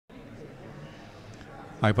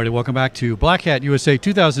All right, buddy, welcome back to Black Hat USA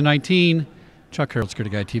 2019. Chuck Harold,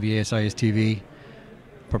 Security Guy TV, ASIS TV.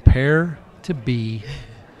 Prepare to be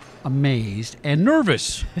amazed and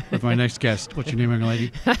nervous with my next guest. What's your name, young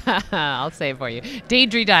lady? I'll say it for you.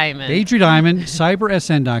 Deidre Diamond. Deidre Diamond,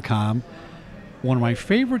 cybersn.com. One of my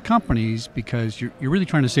favorite companies because you're really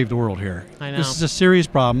trying to save the world here. I know. This is a serious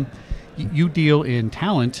problem. You deal in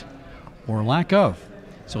talent or lack of.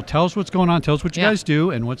 So tell us what's going on. Tell us what you guys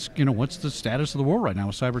do, and what's the status of the world right now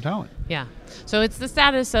with cyber talent. Yeah. So it's the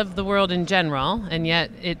status of the world in general, and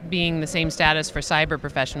yet it being the same status for cyber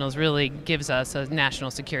professionals really gives us a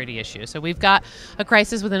national security issue. So we've got a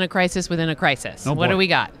crisis within a crisis within a crisis. Oh, what boy. do we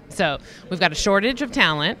got? So we've got a shortage of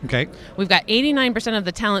talent. Okay. We've got 89% of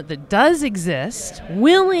the talent that does exist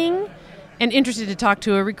willing and interested to talk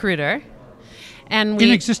to a recruiter. And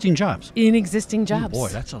In existing jobs. In existing jobs. Oh boy,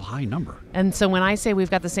 that's a high number. And so when I say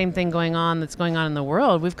we've got the same thing going on that's going on in the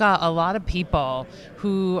world, we've got a lot of people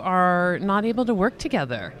who are not able to work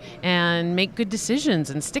together and make good decisions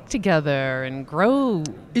and stick together and grow.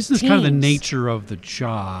 Isn't this teams. kind of the nature of the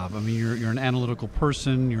job? I mean, you're an analytical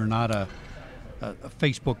person. You're not a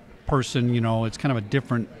Facebook person. You know, it's kind of a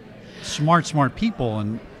different, smart people,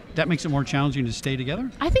 and that makes it more challenging to stay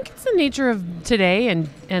together? I think it's the nature of today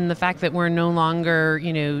and the fact that we're no longer,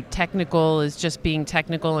 technical is just being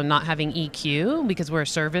technical and not having EQ because we're a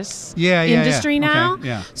service industry now. Okay,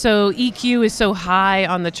 yeah. So EQ is so high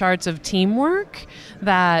on the charts of teamwork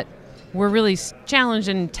that we're really challenged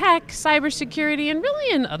in tech, cybersecurity, and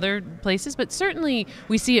really in other places. But certainly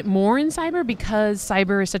we see it more in cyber because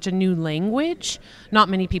cyber is such a new language. Not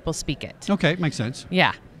many people speak it. Okay, makes sense.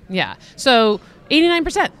 Yeah. So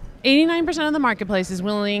 89%. 89% of the marketplace is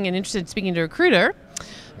willing and interested in speaking to a recruiter.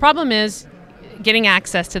 Problem is getting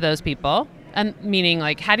access to those people, and meaning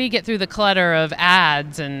like how do you get through the clutter of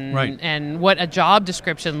ads and what a job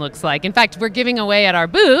description looks like. In fact, we're giving away at our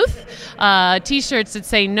booth T-shirts that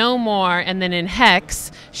say no more and then in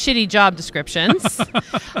hex shitty job descriptions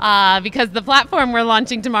because the platform we're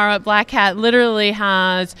launching tomorrow at Black Hat literally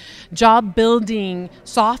has job building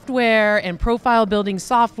software and profile building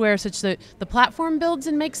software such that the platform builds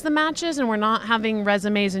and makes the matches, and we're not having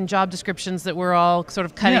resumes and job descriptions that we're all sort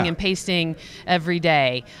of cutting and pasting every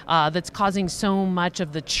day. That's causing so much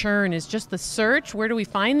of the churn is just the search. Where do we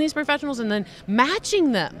find these professionals and then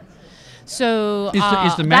matching them? So is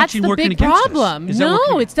the matching that's the big problem.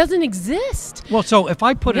 No, it doesn't exist. Well, so if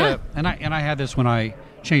I put and I had this when I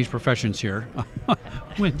changed professions here,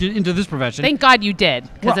 went into this profession. Thank God you did,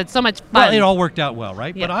 because it's so much fun. Well, it all worked out well,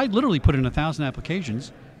 right? Yeah. But I literally put in 1,000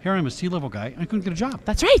 applications. Here I'm a C-level guy, and I couldn't get a job.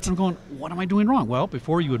 That's right. I'm going, what am I doing wrong? Well,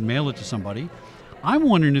 before you would mail it to somebody, I'm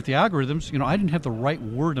wondering if the algorithms, I didn't have the right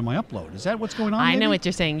word in my upload. Is that what's going on? I know what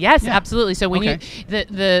you're saying. Yes, absolutely. So when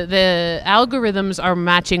the algorithms are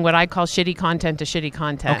matching what I call shitty content to shitty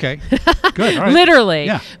content. Okay, good. All right.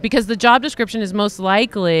 Literally, because the job description is most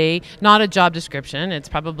likely not a job description. It's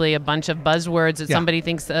probably a bunch of buzzwords that somebody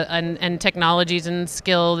thinks and technologies and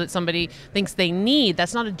skill that somebody thinks they need.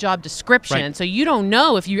 That's not a job description. Right. So you don't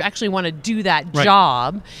know if you actually want to do that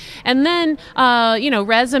job. And then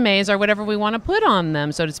resumes or whatever we want to put on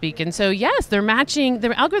them, so to speak. And so, yes, they're matching.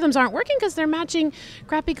 Their algorithms aren't working because they're matching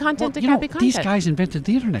crappy content to crappy content. These guys invented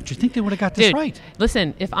the internet. You think they would have got this right?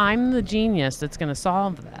 Listen, if I'm the genius that's going to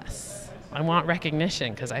solve this, I want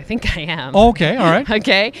recognition because I think I am. Okay, all right.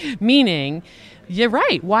 Okay, meaning, you're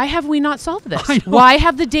right. Why have we not solved this? Why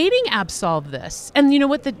have the dating apps solved this? And you know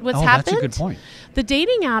what's happened? That's a good point. The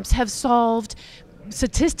dating apps have solved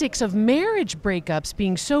statistics of marriage breakups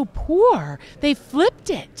being so poor. They flipped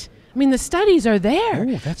it. I mean, the studies are there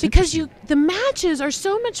because the matches are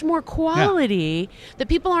so much more quality that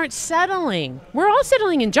people aren't settling. We're all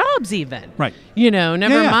settling in jobs even. Right.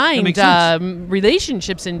 Never mind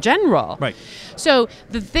relationships in general. Right. So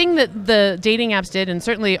the thing that the dating apps did, and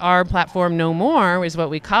certainly our platform No More is what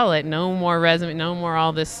we call it, no more resume, no more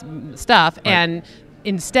all this stuff, and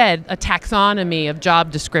instead a taxonomy of job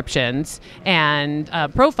descriptions and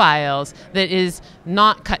profiles that is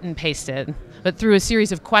not cut and pasted, but through a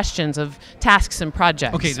series of questions of tasks and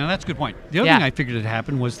projects. Okay, now that's a good point. The other thing I figured had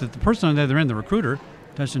happened was that the person on the other end, the recruiter,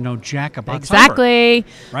 doesn't know jack about Exactly.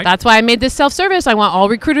 cyber, right? That's why I made this self-service. I want all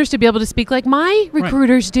recruiters to be able to speak like my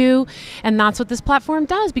recruiters do. And that's what this platform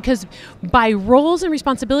does, because by roles and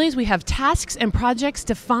responsibilities, we have tasks and projects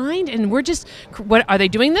defined, and we're just, what are they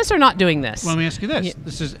doing this or not doing this? Well, let me ask you this.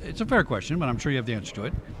 It's a fair question, but I'm sure you have the answer to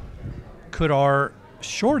it. Could our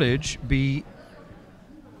shortage be,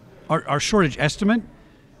 our shortage estimate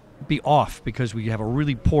be off because we have a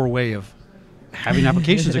really poor way of having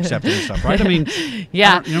applications accepted and stuff, right? I mean,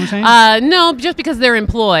 yeah. You know what I'm saying? No, just because they're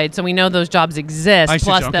employed, so we know those jobs exist,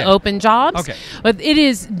 plus the open jobs. Okay. But it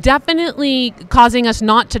is definitely causing us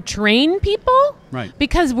not to train people. Right.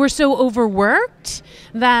 Because we're so overworked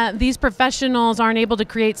that these professionals aren't able to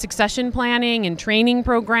create succession planning and training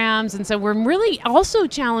programs. And so we're really also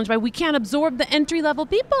challenged by we can't absorb the entry-level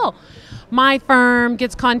people. My firm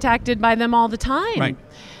gets contacted by them all the time. Right.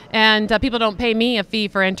 And people don't pay me a fee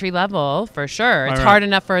for entry level, for sure. It's hard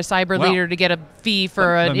enough for a cyber leader to get a fee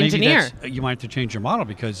for an engineer. You might have to change your model,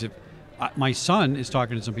 because if my son is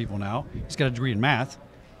talking to some people now, he's got a degree in math,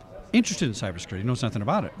 interested in cybersecurity, knows nothing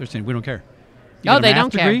about it. They're saying, we don't care. They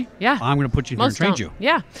don't care. Yeah. I'm going to put you in here and train you.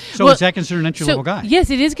 Yeah. So is that considered an entry-level guy? Yes,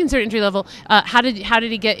 it is considered entry-level. How did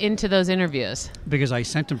he get into those interviews? Because I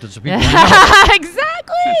sent him to some people.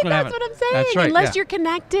 Exactly. That's what I'm saying. That's right. Unless you're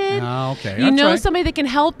connected, okay. you know somebody that can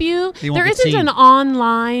help you. There isn't an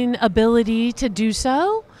online ability to do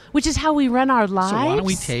so, which is how we run our lives. So why don't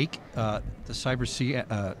we take the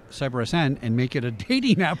CyberSN and make it a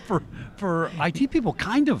dating app for IT people,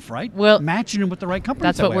 kind of, right? Well, matching them with the right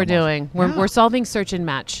companies. That's what we're doing. We're solving search and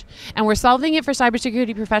match, and we're solving it for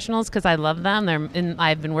cybersecurity professionals because I love them.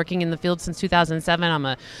 I've been working in the field since 2007. I'm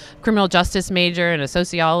a criminal justice major and a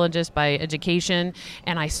sociologist by education,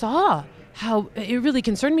 and I saw how it really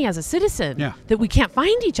concerned me as a citizen that we can't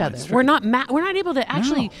find each other. We're not able to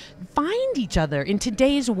actually find each other in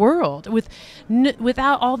today's world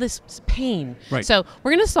without all this pain. Right. So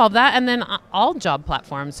we're going to solve that, and then all job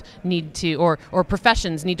platforms need to, or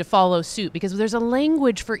professions need to follow suit, because there's a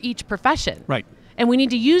language for each profession. Right. And we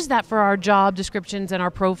need to use that for our job descriptions and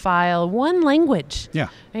our profile. One language. Yeah.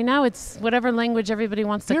 Right now it's whatever language everybody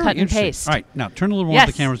wants to cut and paste. All right. Now turn a little more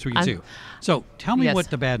to the camera so we can see you. So tell me what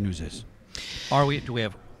the bad news is. Do we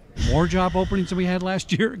have more job openings than we had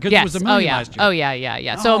last year? Because it was $1 million last year. Oh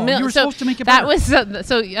yeah. So you were supposed to make it better. That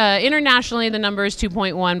was internationally the number is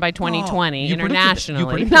 2.1 by 2020.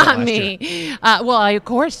 Internationally, not me. Well, I of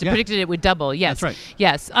course predicted it would double. Yes, that's right.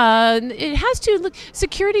 Yes, it has to look.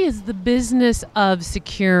 Security is the business of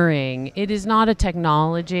securing. It is not a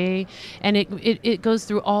technology, and it goes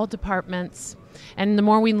through all departments. And the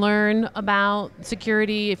more we learn about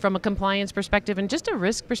security from a compliance perspective and just a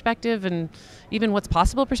risk perspective and even what's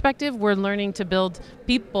possible perspective, we're learning to build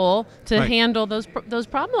people to handle those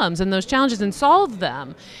problems and those challenges and solve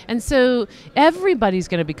them. And so everybody's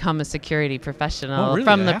going to become a security professional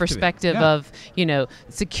from the perspective of,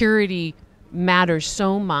 security matters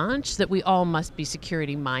so much that we all must be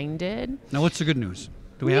security minded. Now, what's the good news?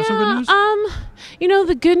 Do we have some good news?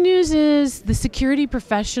 The good news is the security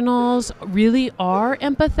professionals really are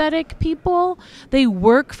empathetic people. They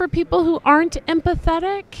work for people who aren't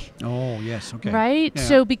empathetic. Oh, yes. Okay. Right? Yeah.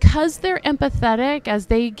 So because they're empathetic, as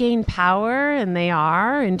they gain power, and they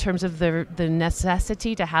are in terms of the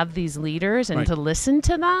necessity to have these leaders and to listen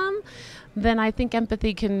to them, then I think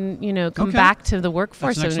empathy can, come back to the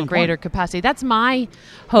workforce in a greater capacity. That's my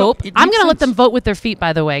hope. I'm going to let them vote with their feet,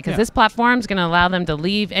 by the way, because this platform is going to allow them to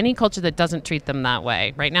leave any culture that doesn't treat them that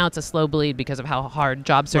way. Right now, it's a slow bleed because of how hard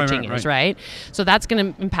job searching is, right? So that's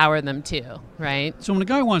going to empower them too, right? So when a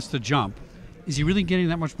guy wants to jump, is he really getting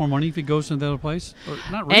that much more money if he goes to the other place? Or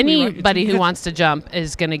not really, Anybody who wants to jump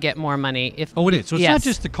is going to get more money. It is. So it's not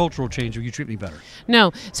just the cultural change of you treat me better.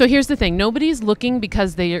 No. So here's the thing. Nobody's looking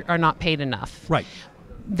because they are not paid enough. Right.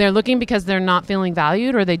 They're looking because they're not feeling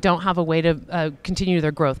valued or they don't have a way to continue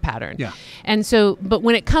their growth pattern. Yeah. And so, but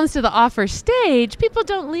when it comes to the offer stage, people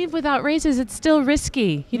don't leave without raises. It's still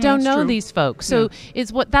risky. You don't know these folks. So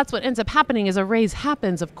that's what ends up happening is a raise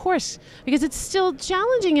happens, of course, because it's still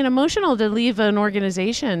challenging and emotional to leave an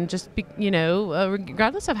organization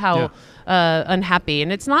regardless of how unhappy.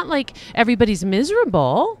 And it's not like everybody's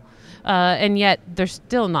miserable. And yet they're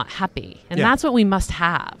still not happy, and that's what we must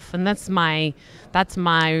have, and that's my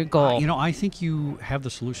goal. I think you have the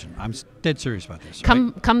solution. I'm dead serious about this.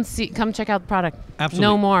 Come check out the product. Absolutely.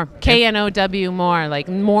 No more KNOW more, like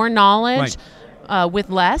more knowledge with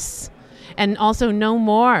less. And also no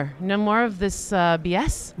more of this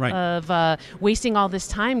BS of wasting all this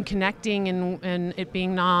time connecting and it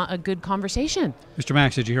being not a good conversation. Mr.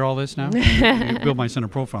 Max, did you hear all this now? You build my son a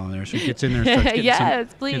profile in there so he gets in there and starts getting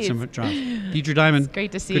please. Get some jobs. Deidre Diamond. It's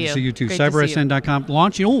great to see you. Good to see you too. Cybersn.com.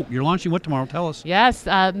 Launching. You're launching what tomorrow? Tell us. Yes,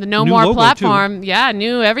 the No More platform. Too. Yeah,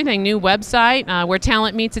 new everything. New website where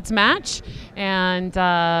talent meets its match. And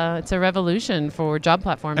it's a revolution for job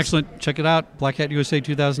platforms. Excellent. Check it out. Black Hat USA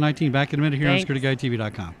 2019. Back in a minute here on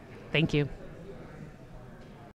SecurityGuideTV.com. Thank you.